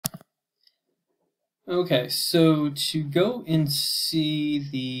Okay, so to go and see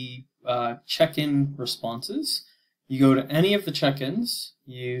the check-in responses, you go to any of the check-ins,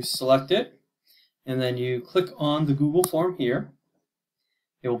 you select it, and then you click on the Google form here.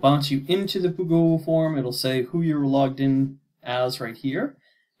 It will bounce you into the Google form. It'll say who you're logged in as right here.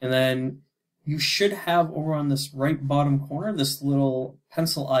 And then you should have over on this right bottom corner this little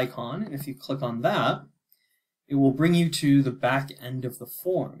pencil icon. And if you click on that, it will bring you to the back end of the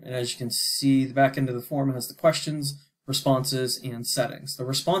form. And as you can see, the back end of the form has the questions, responses, and settings. The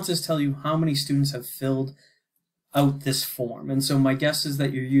responses tell you how many students have filled out this form. And so my guess is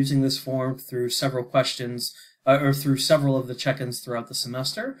that you're using this form through several questions or through several of the check-ins throughout the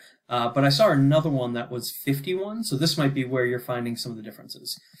semester. But I saw another one that was 51, so this might be where you're finding some of the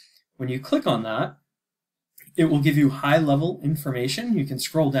differences. When you click on that, it will give you high-level information. You can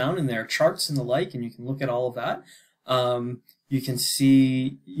scroll down and there are charts and the like, and you can look at all of that. You can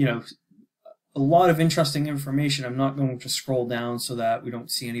see, a lot of interesting information. I'm not going to scroll down so that we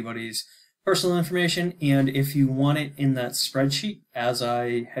don't see anybody's personal information. And if you want it in that spreadsheet, as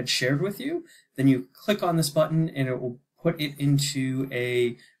I had shared with you, then you click on this button and it will put it into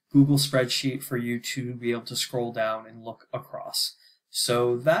a Google spreadsheet for you to be able to scroll down and look across.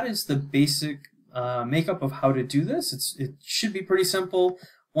 So that is the basic makeup of how to do this. It should be pretty simple.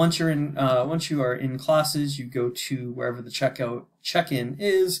 Once you are in classes, you go to wherever the check-in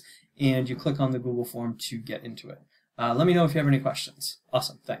is, and you click on the Google form to get into it. Let me know if you have any questions.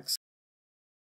 Awesome, thanks.